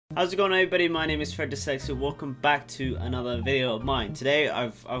How's it going, everybody? My name is Fred Dyslexia. Welcome back to another video of mine. Today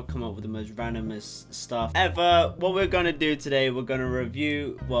I've come up with the most randomest stuff ever. What we're gonna do today, we're gonna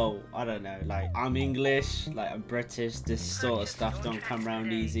review, well, I don't know, like I'm English, like I'm British, this sort of stuff don't come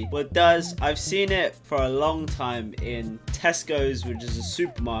around easy. What does, I've seen it for a long time in Tesco's, which is a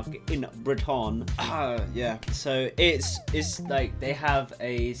supermarket in Britain. Yeah, so it's like they have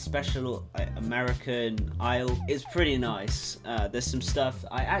a special American aisle. It's pretty nice. There's some stuff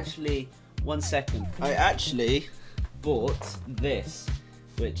I actually bought this,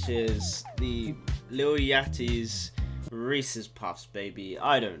 which is the Lil Yachty's Reese's Puffs, baby.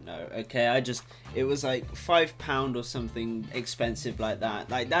 I don't know, okay? It was like £5 or something expensive like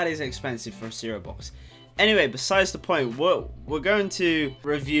that. Like, that is expensive for a cereal box. Anyway, besides the point, we're going to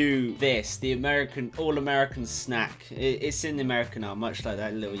review this, the all-American snack. It's in America now, much like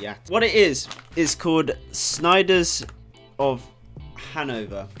that Lil Yachty. What it is called Snyder's of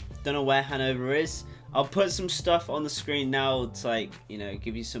Hanover. Don't know where Hanover is. I'll put some stuff on the screen now to, like, you know,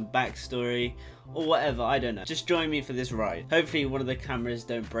 give you some backstory or whatever. I don't know. Just join me for this ride. Hopefully one of the cameras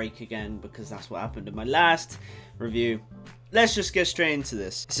don't break again, because that's what happened in my last review. Let's just get straight into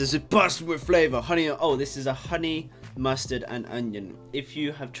this. This is a busted with flavor, honey. Oh, this is a honey, mustard, and onion. If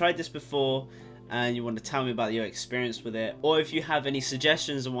you have tried this before and you want to tell me about your experience with it, or if you have any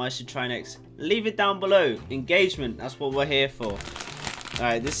suggestions on what I should try next, leave it down below. Engagement, that's what we're here for.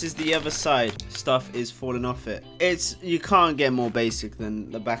 Alright, this is the other side. Stuff is falling off it. You can't get more basic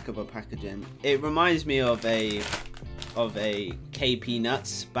than the back of a packaging. It reminds me of a KP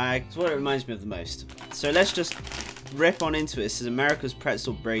Nuts bag. It's what it reminds me of the most. So let's just rip on into it. This is America's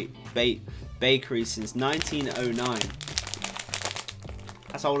Pretzel Bakery since 1909.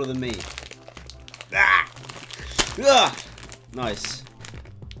 That's older than me. Ah! Ugh! Nice.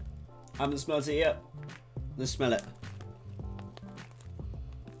 I haven't smelled it yet. Let's smell it.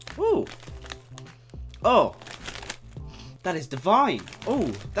 Ooh. Oh. That is divine. Oh,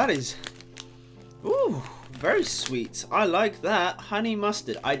 that is... Ooh, very sweet. I like that. Honey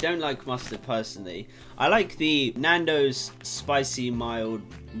mustard. I don't like mustard personally. I like the Nando's spicy mild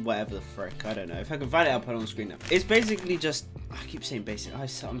whatever the frick. I don't know. If I can find it, I'll put it on the screen now. It's basically just... I keep saying basic.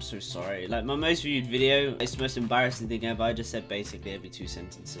 I'm so sorry. Like, my most viewed video, it's the most embarrassing thing ever. I just said basically every 2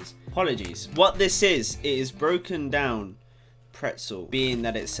 sentences. Apologies. What this is, it is broken down pretzel, being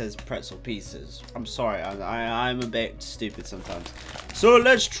that it says pretzel pieces. I'm sorry, I'm a bit stupid sometimes. So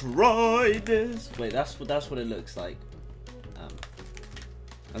let's try this. Wait, that's what it looks like.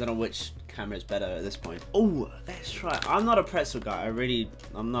 I don't know which camera is better at this point. Oh, let's try it. I'm not a pretzel guy.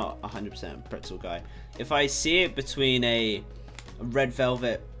 I'm not 100% pretzel guy. If I see it between a red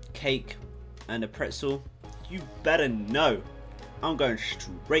velvet cake and a pretzel, you better know I'm going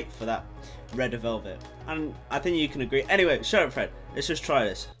straight for that red velvet. And I think you can agree. Anyway, shut up, Fred. Let's just try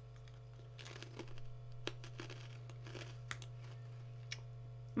this.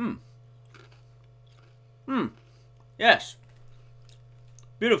 Yes.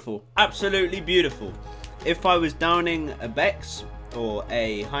 Beautiful. Absolutely beautiful. If I was downing a Beck's or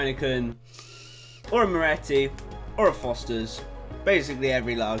a Heineken or a Moretti or a Foster's, basically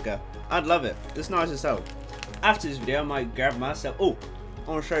every lager, I'd love it. It's nice as hell. After this video, I might grab myself... Oh,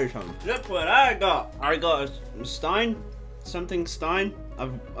 I want to show you something. Look what I got. I got a Stein. Something Stein.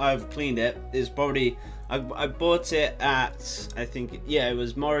 I've cleaned it. It's probably... I bought it at... I think... Yeah, it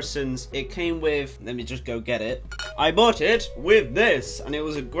was Morrison's. It came with... Let me just go get it. I bought it with this. And it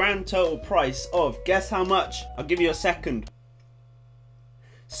was a grand total price of... Guess how much? I'll give you a second.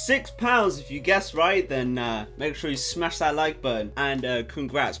 £6. If you guess right, then make sure you smash that like button, and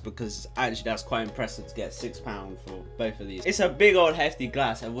congrats, because actually that's quite impressive to get £6 for both of these. It's a big old hefty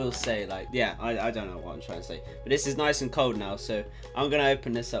glass, I will say. Like, yeah, I don't know what I'm trying to say, but this is nice and cold now, so I'm gonna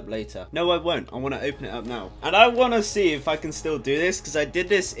open this up later. No, I won't. I want to open it up now, and I want to see if I can still do this, because I did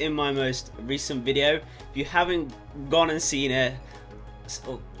this in my most recent video. If you haven't gone and seen it,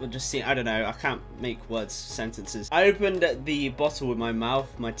 or just see, I don't know, I can't make words, sentences. I opened the bottle with my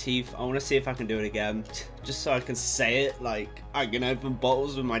mouth, my teeth. I want to see if I can do it again, just so I can say it. Like, I can open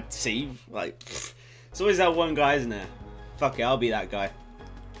bottles with my teeth. Like, pfft. It's always that one guy, isn't there? Fuck it, I'll be that guy.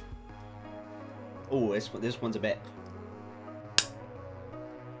 Oh, this one's a bit...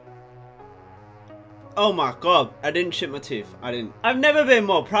 Oh my god, I didn't chip my tooth. I've never been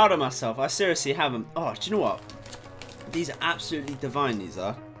more proud of myself. I seriously haven't. Oh, do you know what? These are absolutely divine, these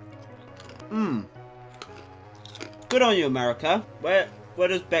are. Good on you, America. Where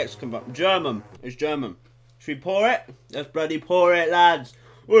does Beck's come from? German. It's German. Should we pour it? Let's bloody pour it, lads.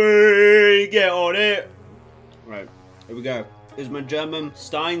 We get on it. Right, here we go. Here's my German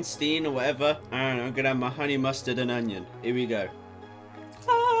Stein or whatever. And I'm gonna have my honey mustard and onion. Here we go.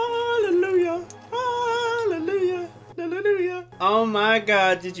 Ah. Oh my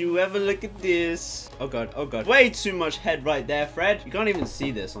god, did you ever look at this? Oh god, oh god. Way too much head right there, Fred. You can't even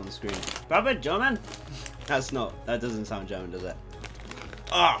see this on the screen. Brother, German? That doesn't sound German, does it?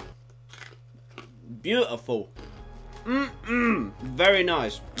 Ah! Beautiful. Very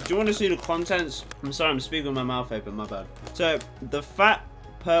nice. Do you want to see the contents? I'm sorry, I'm speaking with my mouth open, my bad. So, the fat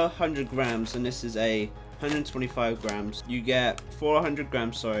per 100 grams, and this is a 125 grams, you get 400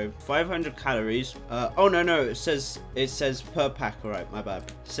 grams, sorry, 500 calories. Oh no, it says per pack. All right, my bad.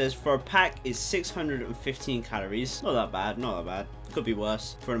 It says for a pack is 615 calories. Not that bad, not that bad. Could be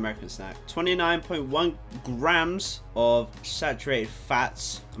worse for an American snack. 29.1 grams of saturated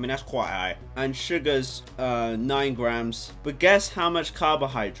fats. I mean, that's quite high. And sugars, 9 grams. But guess how much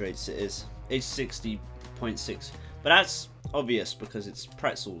carbohydrates it is? It's 60.6. But that's obvious because it's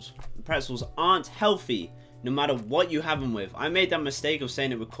pretzels. Pretzels aren't healthy no matter what you have them with. I made that mistake of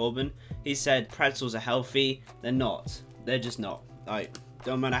saying it with Corbin. He said pretzels are healthy. They're not. They're just not. Like,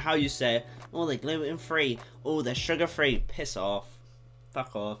 don't matter how you say it. Oh, they're gluten free. Oh, they're sugar free. Piss off.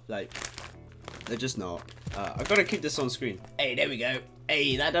 Fuck off. Like, they're just not. I've got to keep this on screen. Hey, there we go.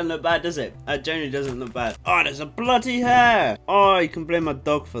 Hey, that doesn't look bad, does it? That generally doesn't look bad. Oh, there's a bloody hair. Oh, you can blame my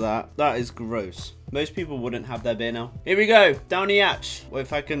dog for that. That is gross. Most people wouldn't have their beer now. Here we go. Down the hatch. Well,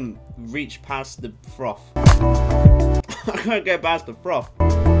 if I can reach past the froth. I can't get past the froth.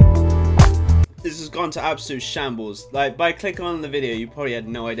 This has gone to absolute shambles. Like, by clicking on the video, you probably had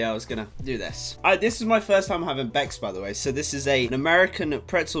no idea I was gonna do this. This is my first time having Beck's, by the way. So this is an American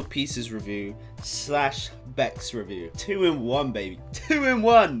pretzel pieces review / Beck's review. 2 in 1, baby. 2 in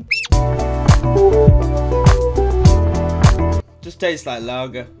 1. Just tastes like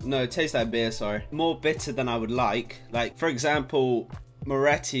lager. No, it tastes like beer, sorry. More bitter than I would like. Like, for example,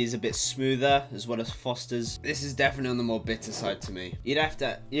 Moretti is a bit smoother, as well as Foster's. This is definitely on the more bitter side to me. You'd have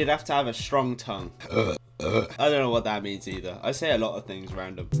to have a strong tongue. I don't know what that means either. I say a lot of things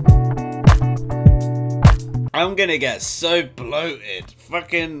random. I'm gonna get so bloated.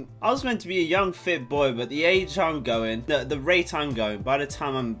 Fucking, I was meant to be a young fit boy, but the age I'm going, the rate I'm going, by the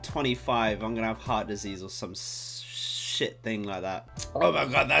time I'm 25, I'm gonna have heart disease or some shit thing like that. Oh my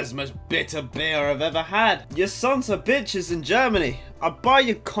god, that's the most bitter beer I've ever had. Your sons are bitches in Germany. I buy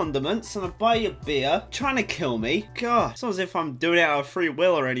you condiments and I buy you beer. Trying to kill me. God, it's not as if I'm doing it out of free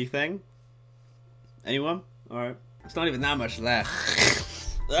will or anything. Anyone? Alright. It's not even that much left.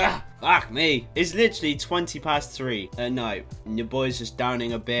 Ugh, fuck me. It's literally 3:20 at night and your boy's just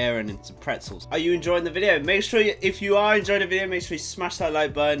downing a beer and some pretzels. Are you enjoying the video? Make sure if you are enjoying the video, make sure you smash that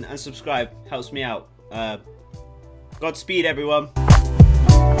like button and subscribe. Helps me out. Godspeed, everyone.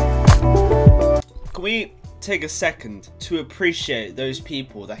 Can we take a second to appreciate those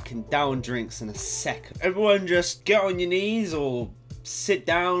people that can down drinks in a second? Everyone just get on your knees or sit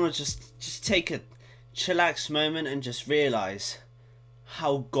down or just take a chillax moment and just realize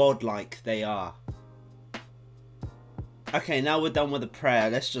how godlike they are. Okay, now we're done with the prayer.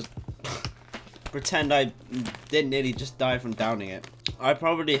 Let's just pretend I didn't nearly just die from downing it. I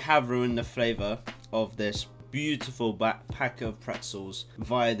probably have ruined the flavor of this beautiful pack of pretzels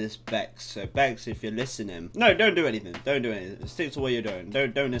via this Beck's. So Beck's, if you're listening, no, don't do anything. Don't do anything. Stick to what you're doing.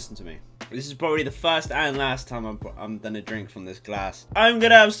 Don't listen to me. This is probably the first and last time I'm gonna drink from this glass. I'm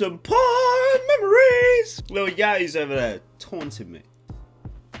gonna have some pie memories. Little Yatty's over there taunting me.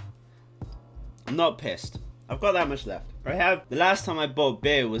 I'm not pissed. I've got that much left. I have. The last time I bought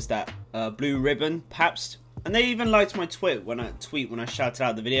beer was that Blue Ribbon Pabst. And they even liked my tweet when I shouted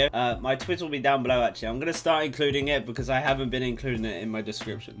out the video. My tweet will be down below, actually. I'm going to start including it because I haven't been including it in my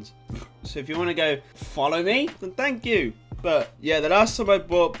descriptions. So if you want to go follow me, then thank you. But yeah, the last time I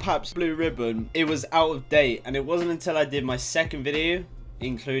bought Pabst Blue Ribbon, it was out of date. And it wasn't until I did my second video,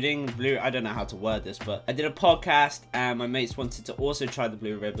 including blue, I don't know how to word this, but I did a podcast and my mates wanted to also try the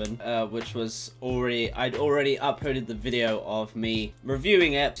Blue Ribbon, which was I'd already uploaded the video of me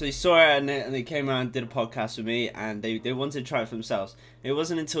reviewing it. So they saw it and they came around and did a podcast with me and they wanted to try it for themselves. It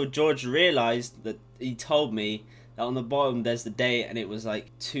wasn't until George realized that he told me that on the bottom there's the date and it was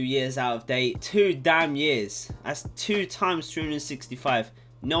like 2 years out of date. 2 damn years. That's 2 times 365.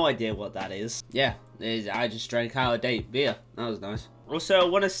 No idea what that is. Yeah, I just drank out of date beer. That was nice. Also, I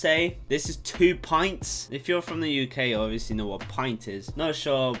want to say, this is 2 pints. If you're from the UK, you obviously know what a pint is. Not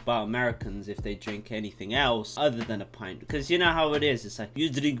sure about Americans if they drink anything else other than a pint. Because you know how it is. It's like, you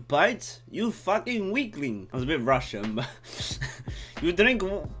drink pints? You fucking weakling. I was a bit Russian, but You drink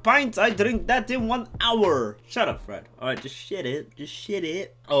pints, I drink that in 1 hour. Shut up, Fred. Alright, just shit it. Just shit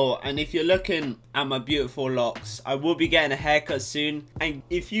it. Oh, and if you're looking at my beautiful locks, I will be getting a haircut soon. And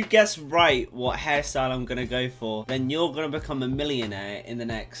if you guess right what hairstyle I'm gonna go for, then you're gonna become a millionaire in the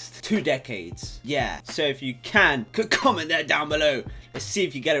next 2 decades. Yeah, so if you can, comment there down below. Let's see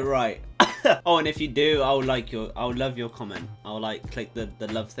if you get it right. Oh, and if you do, I'll love your comment. I'll like click the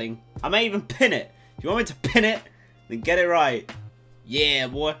love thing. I may even pin it. If you want me to pin it, then get it right. Yeah,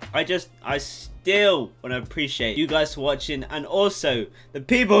 boy. I still want to appreciate you guys for watching, and also the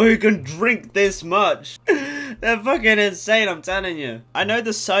people who can drink this much. They're fucking insane, I'm telling you. I know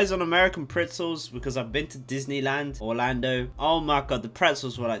the size on American Pretzels because I've been to Disneyland, Orlando. Oh my god, the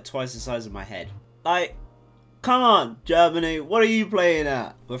pretzels were like twice the size of my head. Like, come on, Germany, what are you playing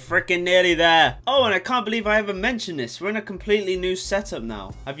at? We're freaking nearly there. Oh, and I can't believe I ever mentioned this. We're in a completely new setup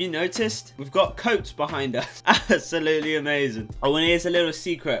now. Have you noticed? We've got coats behind us. Absolutely amazing. Oh, and here's a little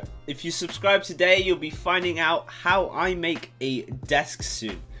secret. If you subscribe today, you'll be finding out how I make a desk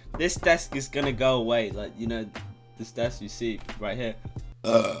suit. This desk is gonna go away. Like, you know, this desk you see right here.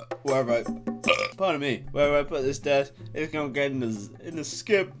 Wherever I, pardon me, wherever I put this desk, it's gonna get in the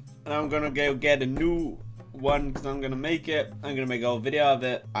skip, and I'm gonna go get a new one because I'm gonna make it. I'm gonna make a whole video of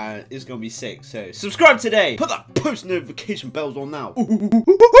it, and it's gonna be sick. So subscribe today. Put that post notification bells on now.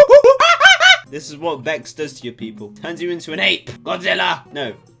 This is what Beatz does to your people. Turns you into an ape. Godzilla.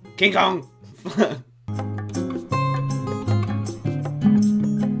 No, King Kong.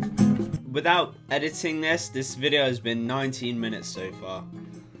 Without editing this video has been 19 minutes so far.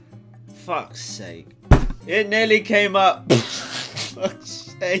 Fuck's sake. It nearly came up.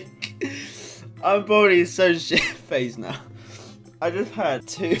 Fuck's sake. I'm probably so shit-faced now. I just had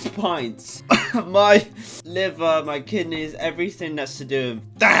 2 pints. My liver, my kidneys, everything that's to do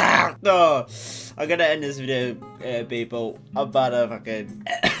with... Oh, I'm gonna end this video, people. I'm about to fucking...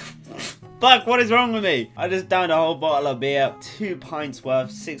 Fuck, what is wrong with me? I just downed a whole bottle of beer. 2 pints worth,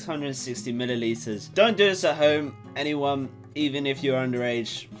 660 milliliters. Don't do this at home, anyone. Even if you're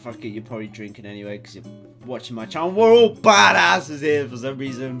underage, fuck it, you're probably drinking anyway because you're watching my channel. We're all badasses here for some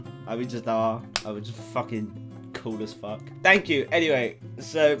reason. We just are. I was just fucking cool as fuck. Thank you. Anyway,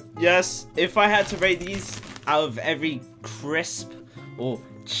 so yes, if I had to rate these out of every crisp or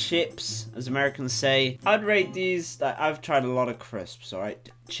chips, as Americans say, I'd rate these. I've tried a lot of crisps, alright,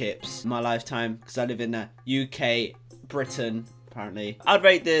 chips in my lifetime because I live in the UK, Britain. Apparently, I'd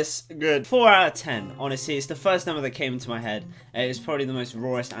rate this good 4 out of 10. Honestly, it's the first number that came into my head. It's probably the most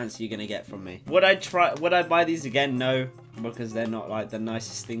rawest answer you're gonna get from me. Would I buy these again? No, because they're not like the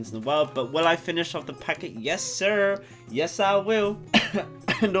nicest things in the world. But will I finish off the packet? Yes, sir. Yes, I will.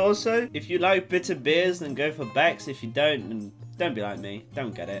 And also, if you like bitter beers, then go for Beck's. If you don't, then don't be like me.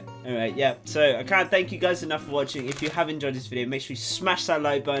 Don't get it. Anyway, yeah. So I can't thank you guys enough for watching. If you have enjoyed this video, make sure you smash that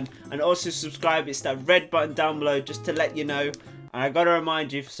like button and also subscribe. It's that red button down below just to let you know. And I gotta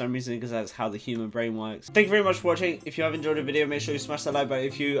remind you for some reason because that's how the human brain works. Thank you very much for watching. If you have enjoyed the video, make sure you smash that like button.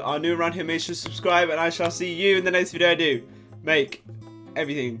 If you are new around here, make sure you subscribe. And I shall see you in the next video I do. Make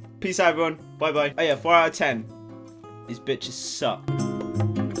everything. Peace out, everyone. Bye bye. Oh yeah, 4 out of 10. These bitches suck.